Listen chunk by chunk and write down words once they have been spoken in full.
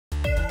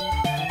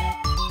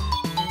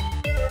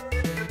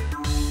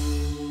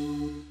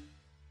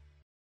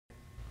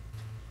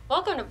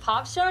Welcome to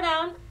Pop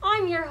Showdown.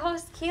 I'm your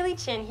host,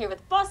 Kaylee Chin, here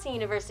with Boston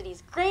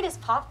University's greatest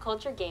pop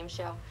culture game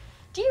show.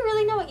 Do you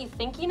really know what you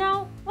think you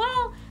know?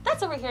 Well,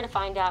 that's what we're here to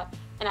find out.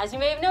 And as you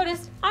may have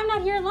noticed, I'm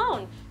not here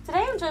alone.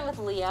 Today I'm joined with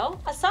Leo,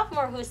 a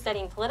sophomore who is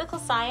studying political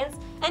science,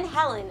 and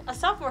Helen, a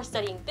sophomore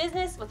studying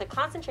business with a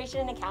concentration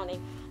in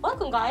accounting.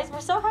 Welcome, guys.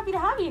 We're so happy to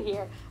have you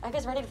here. Are you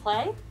guys ready to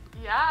play?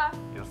 Yeah.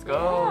 Let's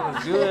go.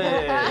 Let's do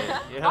it. Yeah.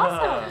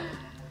 Awesome.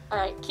 All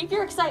right, keep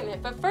your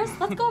excitement, but first,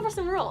 let's go over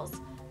some rules.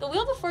 The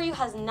wheel before you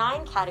has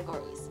 9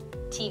 categories: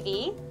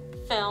 TV,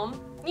 film,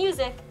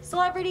 music,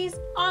 celebrities,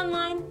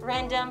 online,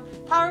 random,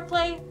 power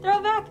play,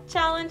 throwback,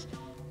 challenge,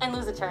 and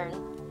lose a turn.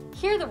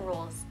 Here are the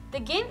rules. The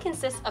game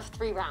consists of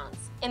 3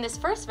 rounds. In this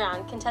first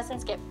round,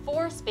 contestants get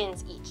 4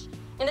 spins each.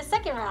 In the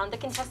second round, the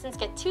contestants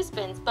get 2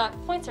 spins, but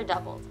points are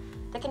doubled.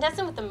 The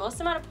contestant with the most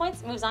amount of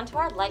points moves on to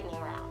our lightning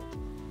round.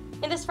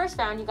 In this first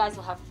round, you guys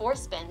will have 4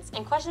 spins,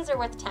 and questions are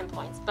worth 10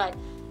 points, but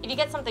if you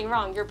get something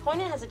wrong, your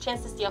opponent has a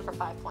chance to steal for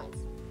 5 points.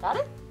 Got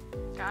it?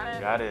 Got it.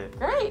 Got it.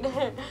 Great.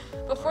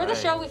 Before the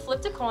show, we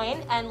flipped a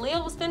coin, and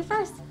Leo will spin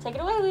first. Take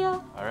it away,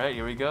 Leo. All right,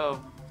 here we go.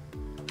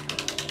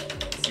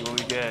 Let's see what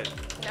we get.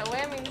 No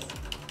whammies.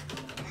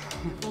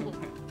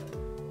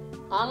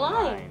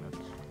 Online.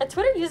 Okay. A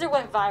Twitter user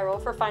went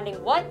viral for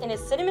finding what in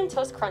his Cinnamon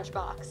Toast Crunch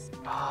box?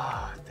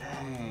 Ah,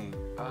 dang.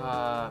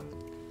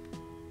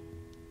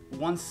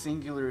 One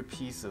singular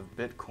piece of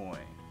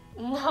Bitcoin.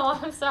 No,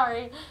 I'm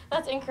sorry.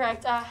 That's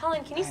incorrect.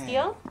 Helen, can you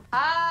steal?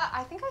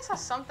 I think I saw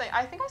something.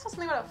 I think I saw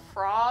something about a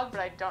frog, but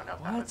I don't know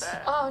if that was What?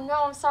 it. Oh,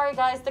 no, I'm sorry,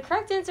 guys. The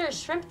correct answer is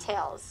shrimp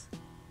tails.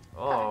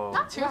 Oh,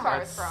 Not too far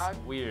with that's frog.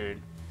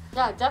 weird.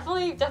 Yeah,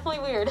 definitely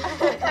weird.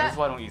 That's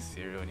why I don't eat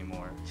cereal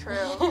anymore. True.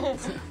 All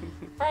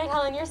right,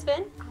 Helen, your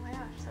spin. Oh my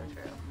gosh, so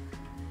true.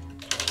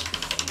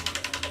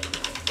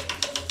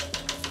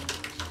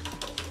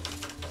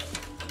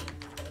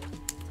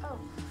 Oh.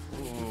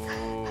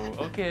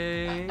 Ooh,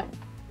 okay.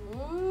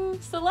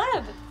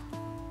 Celeb.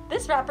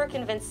 This rapper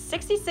convinced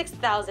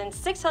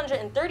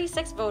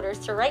 66,636 voters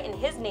to write in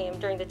his name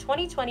during the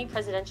 2020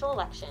 presidential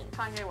election.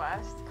 Kanye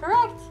West.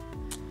 Correct.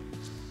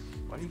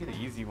 Why do you get the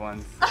easy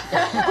ones?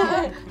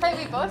 Hey,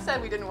 we both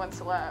said we didn't want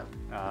celeb.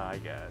 I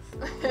guess.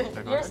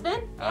 Your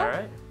spin? All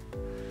right.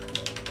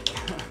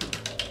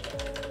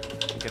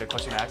 Get a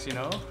question I actually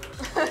know.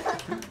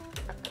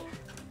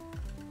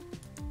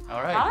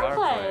 All right, Power power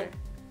play.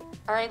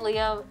 All right,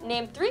 Leo.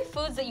 Name 3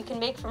 foods that you can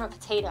make from a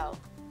potato.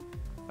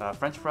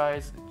 French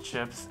fries,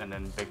 chips, and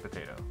then baked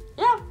potato.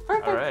 Yeah,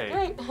 perfect. All right.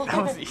 Great.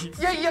 That was easy.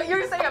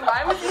 You're saying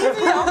mine was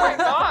easy? Oh my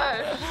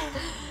gosh.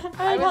 All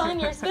right, Helen,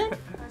 your spin.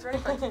 I was ready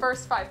for the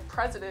first 5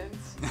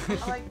 presidents.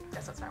 I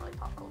guess that's not really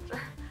pop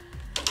culture.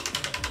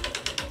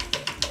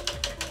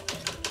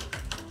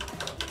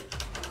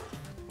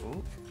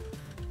 Ooh,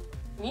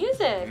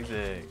 Music.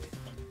 music.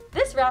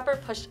 This rapper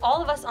pushed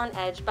all of us on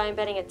edge by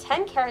embedding a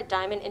 10-carat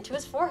diamond into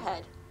his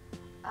forehead.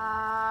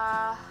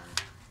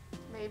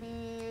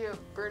 Maybe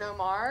Bruno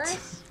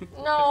Mars?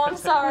 No, I'm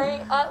sorry.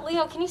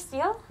 Leo, can you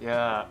steal?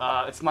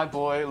 Yeah, it's my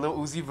boy, Lil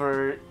Uzi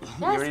Vert. You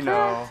Yes, already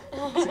know.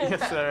 correct.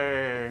 Yes,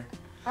 sir.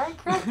 All right,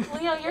 correct.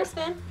 Leo, your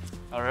spin.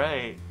 All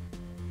right.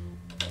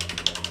 All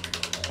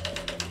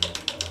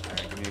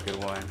right, give me a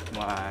good one. Come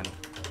on.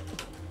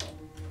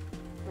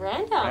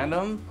 Random.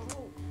 Random?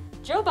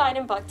 Joe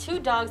Biden brought 2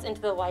 dogs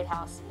into the White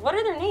House. What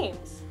are their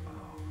names?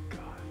 Oh, God.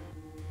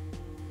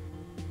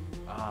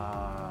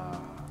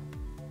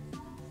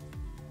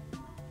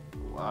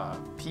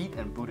 Pete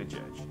and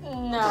Buttigieg.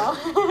 No.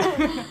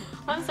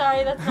 I'm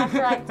sorry, that's not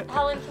correct.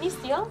 Helen, can you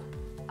steal?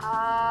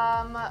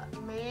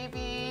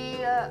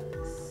 Maybe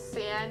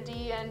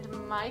Sandy and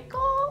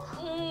Michael?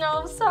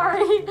 No,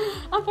 sorry.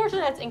 Unfortunately,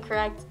 that's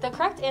incorrect. The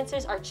correct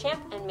answers are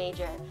Champ and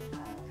Major.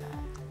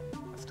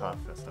 That's tough,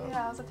 that's tough. Yeah,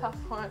 that was a tough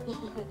one.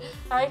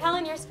 All right,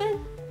 Helen, your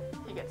spin.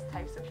 He gets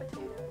types of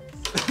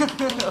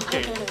potatoes.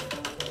 Okay,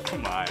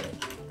 come on.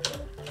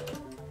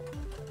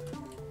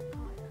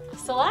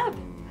 Celeb.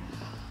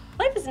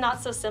 Life is not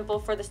so simple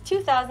for this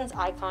 2000s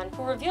icon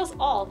who reveals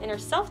all in her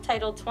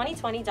self-titled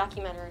 2020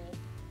 documentary.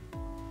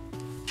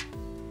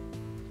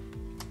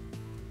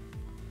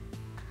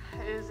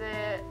 Is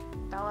it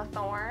Bella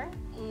Thorne?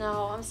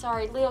 No, I'm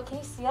sorry. Leo, can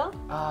you steal?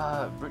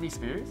 Britney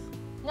Spears?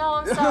 No,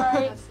 I'm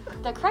sorry.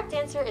 The correct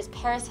answer is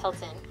Paris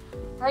Hilton.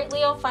 All right,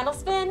 Leo, final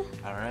spin.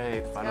 All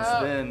right, final go.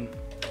 spin.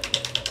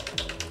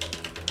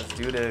 Let's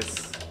do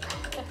this.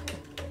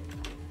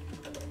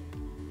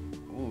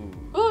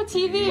 Ooh,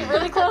 TV,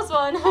 really close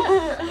one.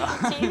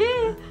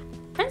 TV.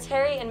 Prince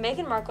Harry and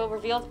Meghan Markle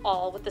revealed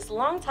all with this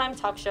longtime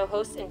talk show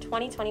host in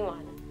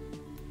 2021.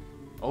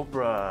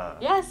 Oprah.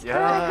 Yes,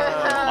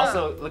 Yeah.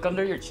 Also, look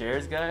under your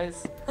chairs,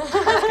 guys. There's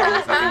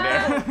something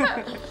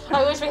there.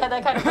 I wish we had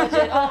that kind of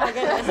budget. Oh my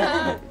goodness.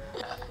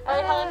 All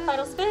right, Helen,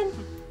 final spin.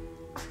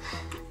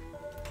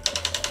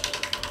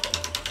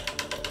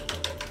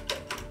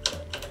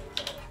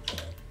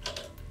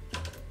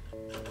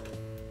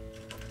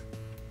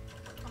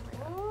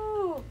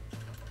 Ooh.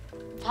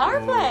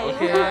 Power play.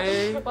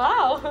 Okay.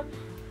 Wow.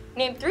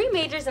 Name 3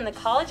 majors in the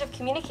College of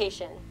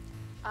Communication.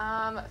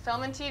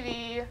 Film and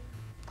TV,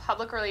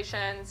 public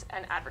relations,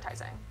 and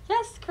advertising.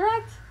 Yes,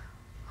 correct.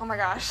 Oh my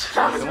gosh,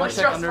 that was really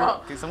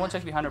stressful. Can someone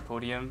check behind her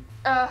podium?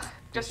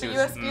 Just the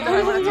Just- USB that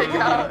I want to take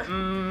out.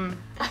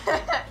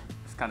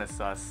 It's kind of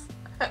sus.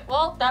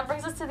 Well, that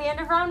brings us to the end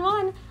of round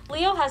 1.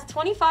 Leo has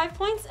 25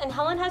 points and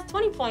Helen has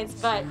 20 points,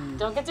 but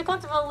don't get too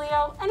comfortable,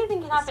 Leo.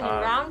 Anything can happen in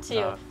round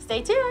 2.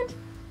 Stay tuned.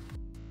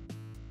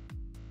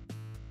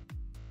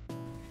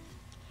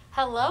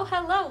 Hello,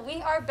 hello,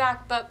 we are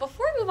back, but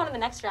before we move on to the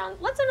next round,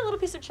 let's learn a little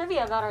piece of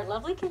trivia about our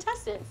lovely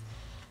contestants.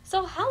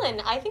 So Helen,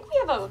 I think we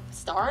have a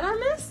star in our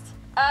midst?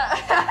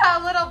 A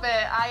little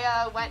bit.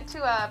 I went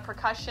to a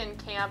percussion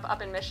camp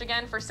up in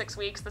Michigan for 6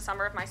 weeks the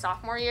summer of my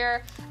sophomore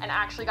year, and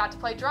actually got to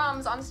play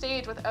drums on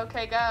stage with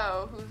OK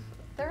Go, who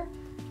they're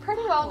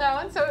pretty well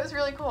known, so it was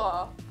really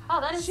cool. Oh,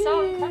 that is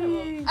so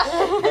incredible.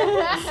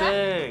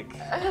 Sick.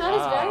 That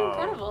is very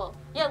incredible.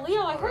 Yeah,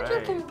 Leo, I heard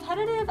you're Alright.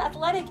 competitive,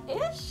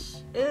 athletic-ish?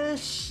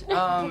 Ish.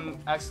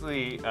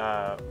 Actually,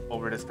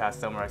 over this past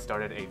summer, I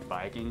started a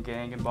biking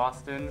gang in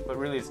Boston, but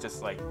really it's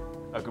just like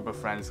a group of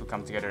friends who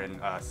come together and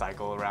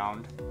cycle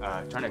around,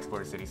 trying to explore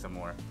the city some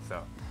more.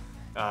 So,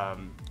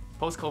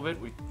 post-COVID,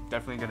 we're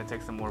definitely gonna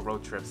take some more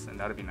road trips, and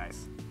that'd be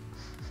nice.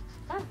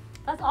 Yeah,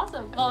 that's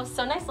awesome. Well, it's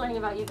so nice learning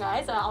about you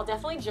guys. I'll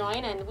definitely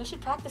join, and we should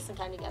practice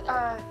sometime together.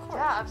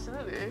 Yeah,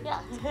 absolutely.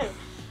 Yeah.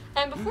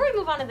 And before we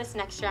move on to this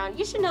next round,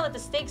 you should know that the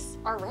stakes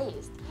are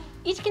raised.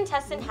 Each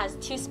contestant has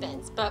 2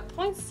 spins, but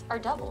points are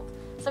doubled.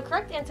 So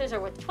correct answers are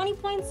worth 20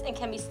 points and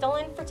can be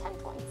stolen for 10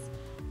 points.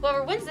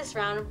 Whoever wins this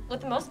round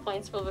with the most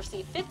points will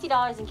receive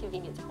 $50 in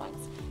convenience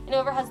points, and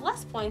whoever has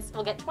less points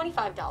will get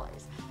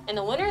 $25. And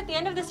the winner at the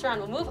end of this round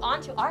will move on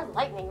to our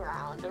lightning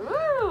round.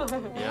 Woo!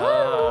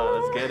 Yeah,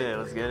 let's get it.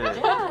 Let's get it.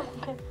 Yeah.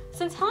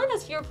 Since Helen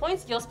has fewer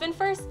points, you'll spin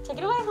first. Take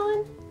it away,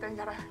 Helen. Then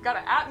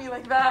gotta at me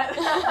like that.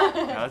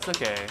 No, it's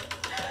okay.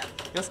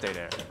 You'll stay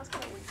there. Let's go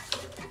with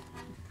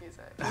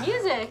music.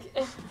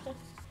 Music.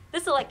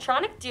 This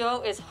electronic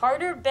duo is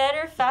harder,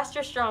 better,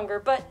 faster, stronger,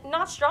 but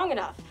not strong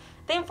enough.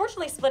 They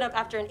unfortunately split up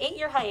after an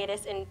 8-year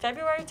hiatus in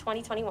February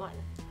 2021.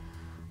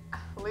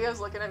 Leo's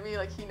looking at me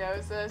like he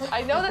knows this.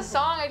 I know the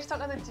song, I just don't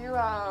know the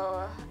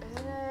duo.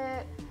 Isn't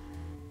it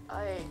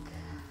like...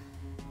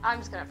 I'm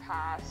just gonna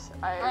pass.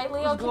 All right,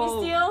 Leo, Let's can you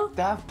go. steal?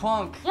 Daft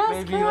Punk. Yes,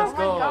 Maybe correct. let's Oh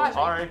go. my gosh.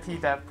 R.I.P.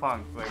 Daft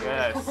Punk. But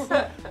yes.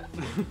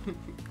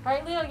 All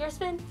right, Leo, your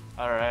spin.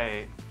 All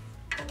right.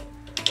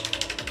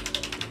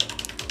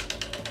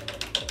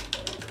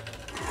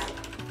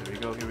 Here we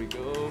go. Here we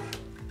go.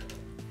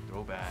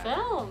 Throwback.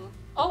 Film.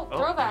 Oh, Oh,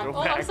 throwback.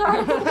 Oh, I'm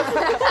throwback.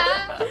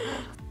 sorry.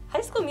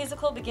 High School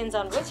Musical begins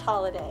on which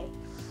holiday?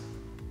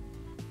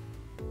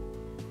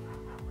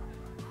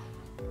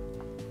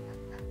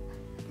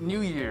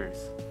 New Year's.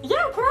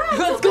 Yeah, correct.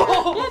 Let's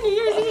go. Yeah, New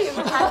Year's Eve.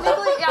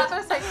 Technically, yeah, I was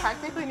gonna say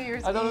technically New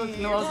Year's I don't Eve.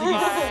 know. I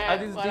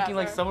was thinking like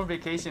Whatever. summer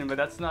vacation, but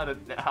that's not a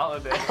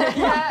holiday. Yeah.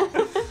 Yeah,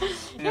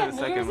 the New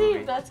second Year's movie.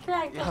 Eve. That's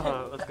correct.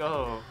 Yeah, let's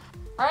go.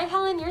 All right,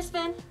 Helen, your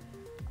spin.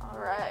 All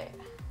right.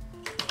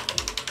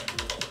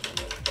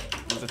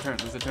 Lose a turn.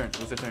 Lose a turn.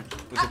 Lose a turn.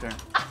 Lose a turn.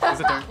 Lose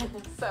a turn.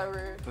 So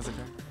rude. Lose a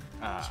turn.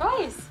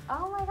 Choice.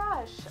 Oh my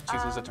gosh.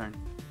 Choose lose a turn.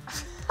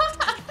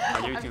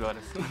 You're too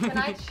honest. Can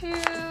I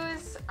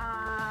choose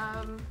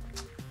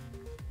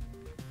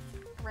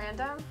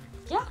random?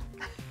 Yeah.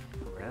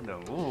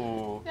 Random.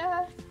 Ooh.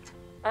 Yeah.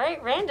 All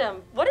right,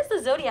 random. What is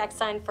the zodiac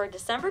sign for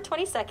December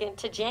 22nd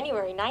to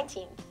January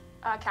 19th?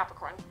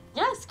 Capricorn.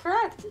 Yes,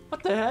 correct.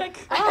 What the heck?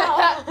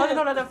 Wow. How did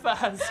I know that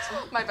fast?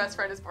 My best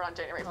friend is born on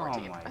January 14th.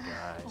 Oh my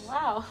gosh.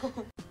 Wow.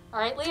 All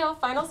right, Leo,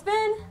 final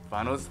spin.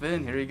 Final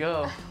spin. Here we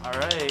go. All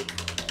right.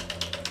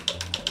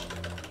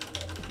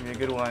 Give me a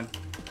good one,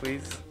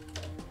 please.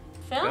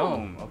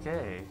 Film.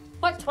 Okay.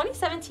 What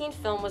 2017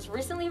 film was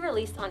recently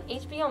released on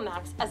HBO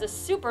Max as a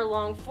super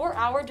long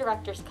 4-hour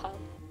director's cut?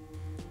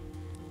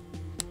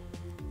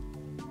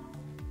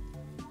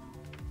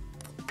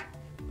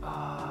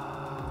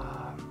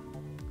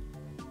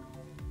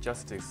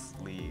 Justice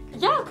League.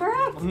 Yeah,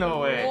 correct. No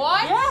way.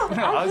 What? Yeah, I was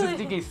just actually.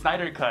 thinking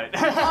Snyder Cut.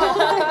 Oh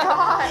my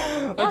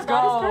god. Let's that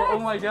go. is correct. Oh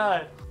my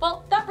god.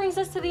 Well, that brings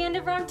us to the end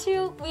of round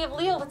 2. We have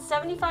Leo with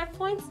 75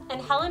 points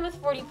and Helen with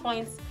 40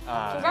 points.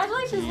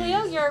 Congratulations, geez.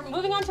 Leo. You're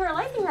moving on to our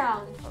lightning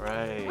round. All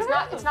right.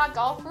 It's not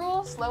golf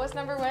rule. Slowest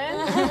number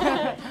wins.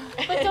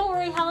 But don't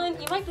worry, Helen.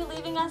 You might be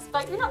leaving us,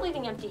 but you're not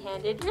leaving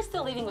empty-handed. You're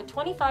still leaving with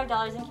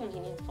 $25 in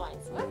convenience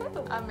points.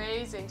 Woohoo.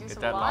 Amazing. Do Get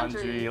some that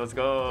laundry. Let's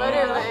go.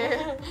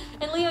 Literally.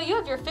 And Leo, you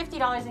have your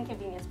 $50 in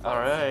convenience points. All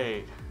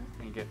right.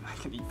 I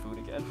can eat food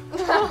again.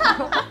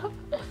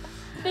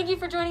 Thank you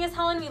for joining us,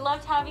 Helen. We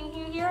loved having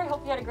you here. I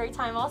hope you had a great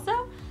time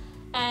also.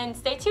 And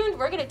stay tuned.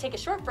 We're going to take a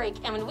short break.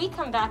 And when we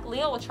come back,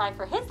 Leo will try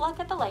for his luck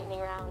at the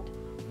lightning round.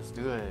 Let's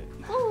do it.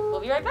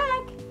 We'll be right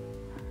back.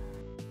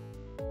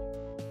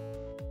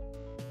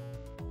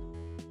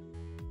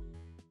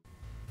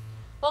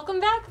 Welcome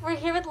back. We're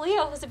here with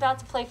Leo, who's about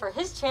to play for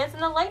his chance in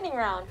the lightning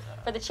round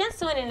for the chance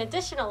to win an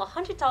additional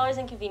 $100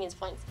 in convenience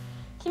points.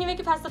 Can you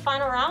make it past the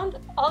final round?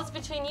 All that's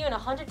between you and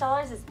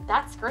 $100 is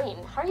that screen.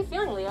 How are you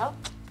feeling, Leo?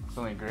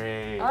 Feeling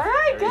great. All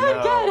right, There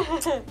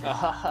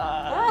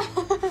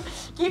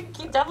we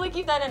good. Definitely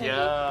keep that energy.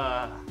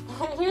 Yeah.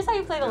 Here's how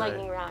you play the Good.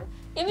 lightning round.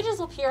 Images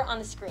will appear on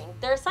the screen.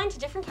 They're assigned to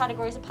different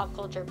categories of pop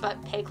culture,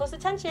 but pay close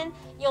attention.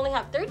 You only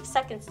have 30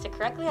 seconds to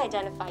correctly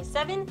identify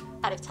 7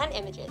 out of 10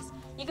 images.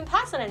 You can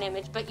pass on an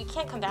image, but you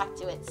can't come back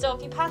to it. So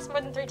if you pass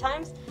more than 3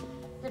 times,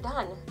 you're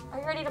done. Are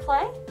you ready to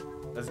play?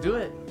 Let's do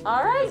it.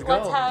 All right, Let's go.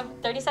 let's have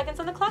 30 seconds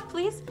on the clock,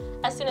 please.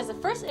 As soon as the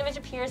first image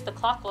appears, the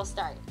clock will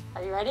start.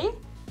 Are you ready?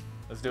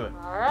 Let's do it.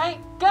 All right,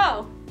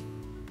 go.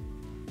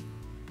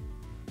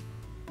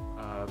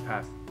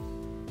 Pass.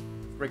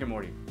 Rick and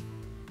Morty.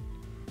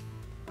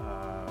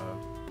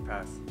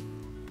 Pass.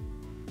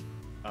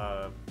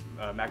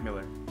 Mac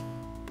Miller.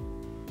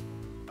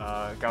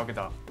 Gal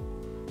Gadot.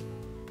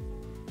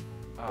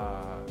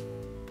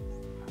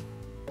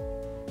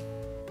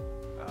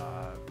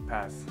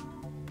 Pass.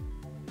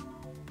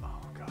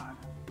 Oh God.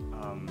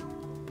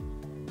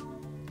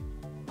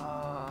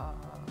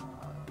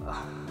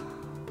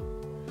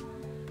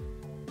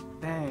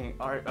 Dang.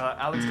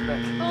 Alex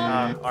Trebek.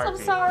 I'm RP.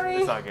 sorry.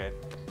 It's all good.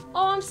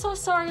 Oh, I'm so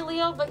sorry,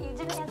 Leo, but you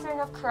didn't answer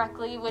enough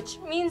correctly, which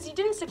means you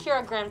didn't secure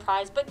a grand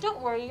prize. But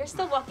don't worry, you're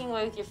still walking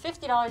away with your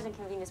 $50 in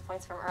convenience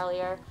points from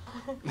earlier.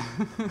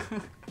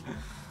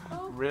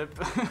 Rip.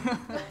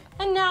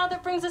 And now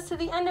that brings us to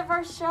the end of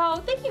our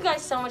show. Thank you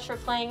guys so much for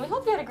playing. We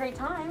hope you had a great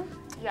time.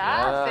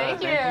 Yeah,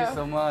 thank you. Thank you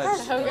so much. We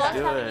Let's loved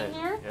do having it.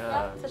 you here.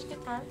 Yeah. Such a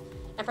good time.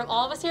 And from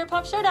all of us here at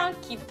Pop Showdown,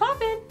 keep it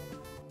poppin'.